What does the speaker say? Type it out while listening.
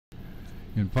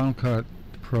In Final Cut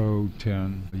Pro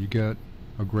 10, you get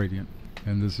a gradient,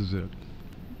 and this is it.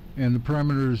 And the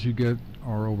parameters you get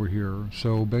are over here.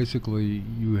 So basically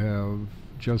you have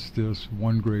just this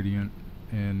one gradient,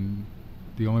 and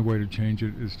the only way to change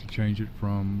it is to change it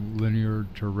from linear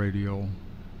to radial,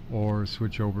 or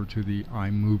switch over to the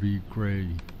iMovie gray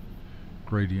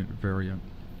gradient variant.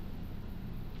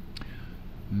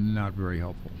 Not very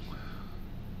helpful.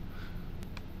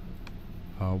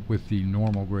 With the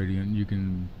normal gradient, you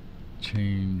can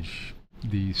change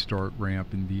the start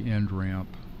ramp and the end ramp,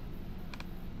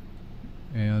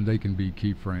 and they can be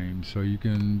keyframes, so you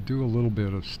can do a little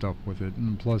bit of stuff with it,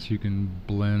 and plus you can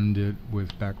blend it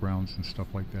with backgrounds and stuff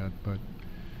like that. But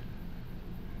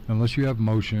unless you have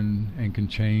motion and can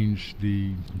change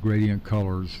the gradient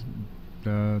colors,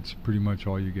 that's pretty much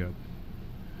all you get.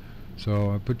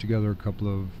 So I put together a couple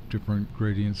of different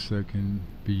gradients that can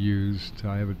be used.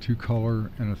 I have a 2-color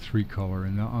and a 3-color,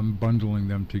 and I'm bundling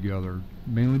them together,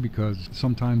 mainly because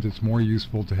sometimes it's more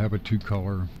useful to have a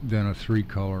 2-color than a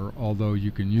 3-color, although you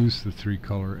can use the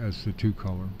 3-color as the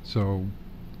 2-color. So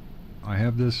I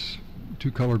have this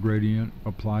 2-color gradient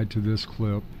applied to this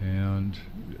clip, and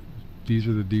these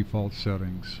are the default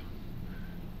settings.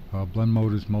 Blend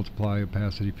mode is multiply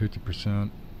opacity 50%.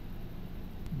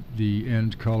 The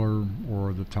end color,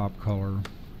 or the top color,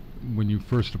 when you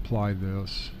first apply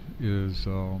this, is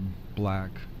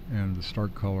black, and the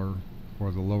start color,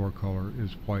 or the lower color,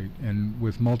 is white. And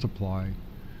with multiply,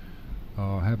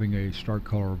 having a start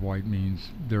color of white means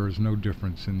there is no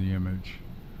difference in the image.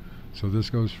 So this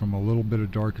goes from a little bit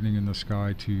of darkening in the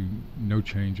sky to no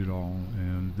change at all,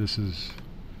 and this is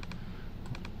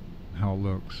how it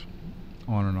looks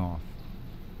on and off.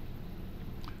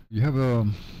 You have a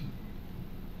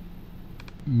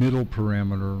middle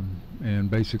parameter,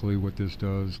 and basically what this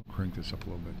does, crank this up a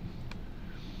little bit,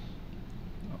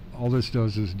 all this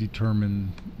does is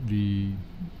determine the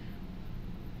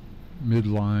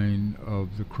midline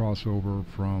of the crossover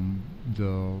from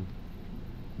the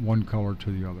one color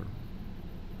to the other.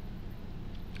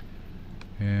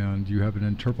 And you have an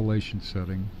interpolation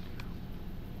setting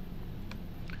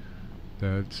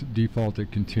that's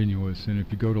defaulted continuous, and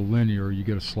if you go to linear you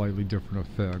get a slightly different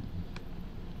effect.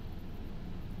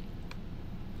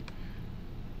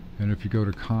 And if you go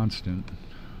to constant,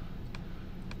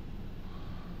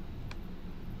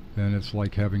 then it's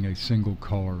like having a single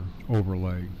color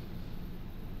overlay.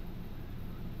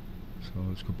 So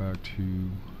let's go back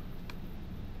to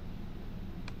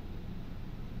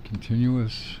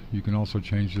continuous. You can also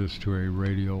change this to a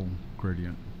radial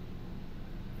gradient.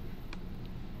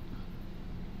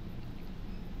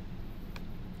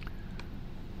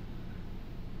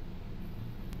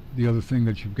 The other thing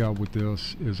that you've got with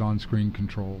this is on-screen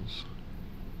controls,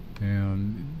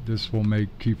 and this will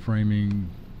make keyframing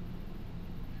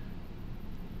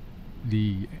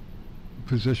the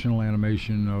positional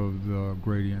animation of the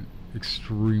gradient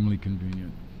extremely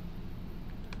convenient.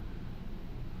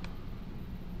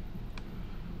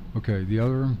 Okay, the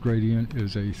other gradient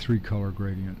is a 3-color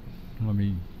gradient. Let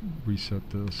me reset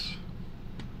this.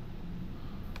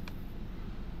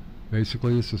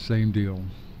 Basically it's the same deal.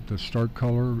 The start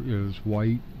color is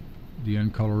white, the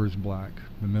end color is black,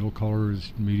 the middle color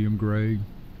is medium gray,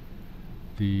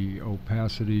 the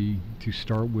opacity to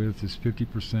start with is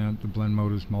 50%, the blend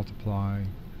mode is multiply.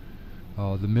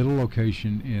 The middle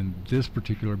location in this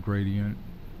particular gradient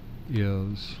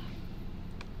is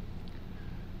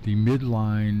the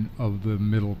midline of the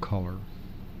middle color.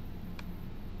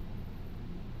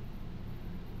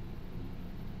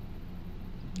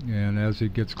 And as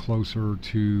it gets closer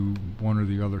to one or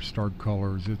the other start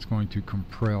colors, it's going to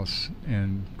compress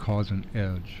and cause an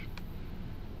edge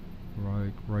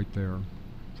right there.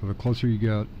 So the closer you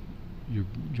get,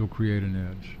 you'll create an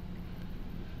edge.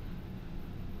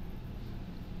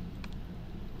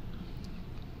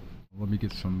 Let me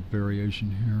get some variation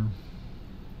here.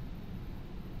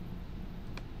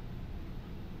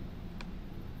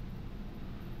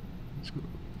 Let's go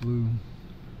to blue.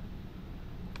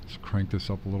 Let's crank this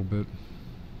up a little bit.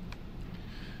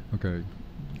 Okay,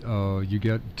 you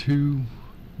get 2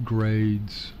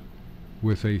 grades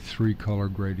with a 3-color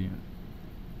gradient,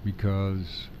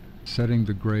 because setting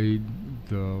the grade,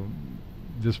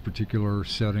 this particular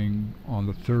setting on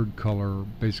the 3rd color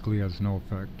basically has no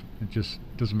effect. It just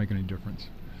doesn't make any difference.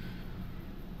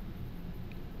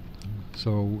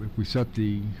 So if we set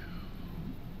the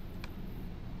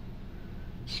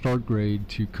start grade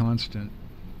to constant,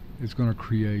 it's going to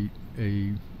create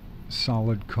a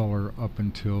solid color up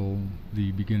until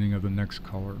the beginning of the next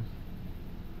color.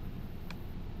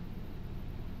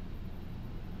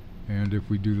 And if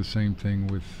we do the same thing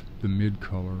with the mid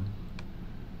color,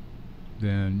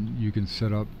 then you can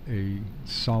set up a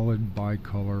solid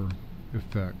bicolor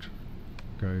effect.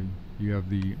 Okay, you have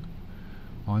the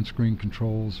on-screen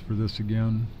controls for this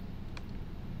again.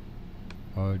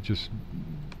 Just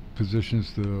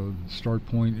positions the start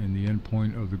point and the end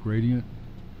point of the gradient.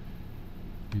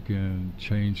 You can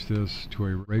change this to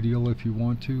a radial if you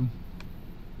want to.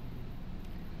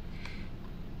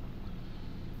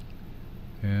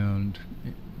 And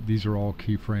these are all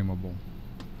keyframeable.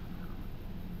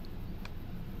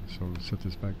 So set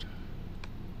this back to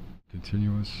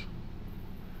continuous.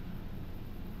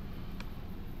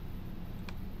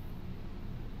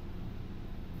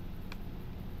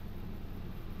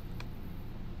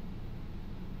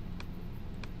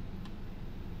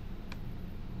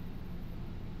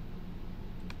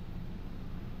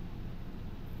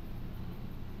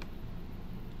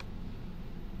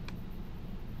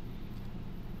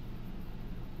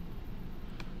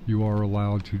 You are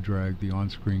allowed to drag the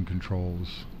on-screen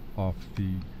controls off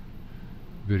the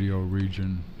video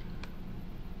region.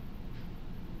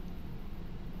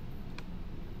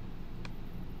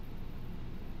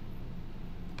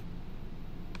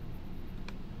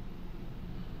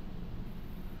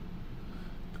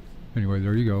 Anyway,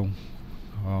 there you go.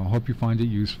 Hope you find it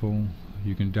useful.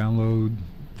 You can download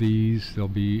these. They'll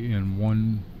be in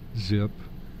one zip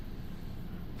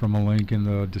from a link in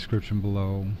the description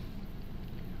below.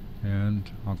 And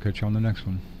I'll catch you on the next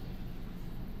one.